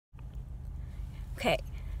Okay,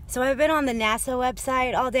 so I've been on the NASA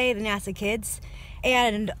website all day, the NASA Kids,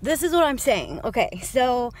 and this is what I'm saying. Okay,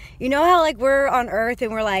 so you know how like we're on Earth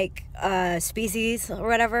and we're like species or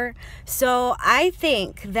whatever? So I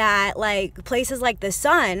think that like places like the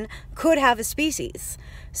sun could have a species.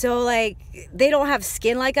 So like they don't have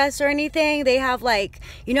skin like us or anything. They have like,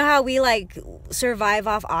 you know how we like survive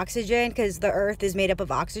off oxygen because the earth is made up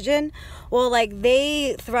of oxygen? Well, like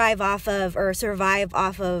they thrive off of or survive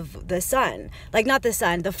off of the sun. Like not the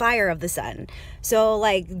sun, the fire of the sun. So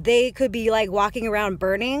like they could be like walking around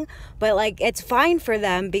burning, but like it's fine for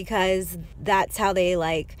them because that's how they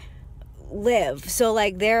like live. So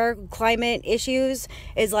like their climate issues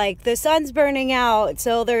is like the sun's burning out,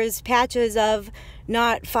 so there's patches of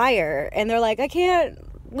not fire, and they're like, I can't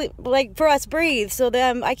like for us breathe, so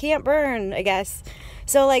then I can't burn, I guess.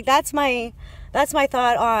 So like that's my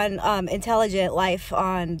thought on intelligent life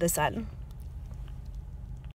on the sun.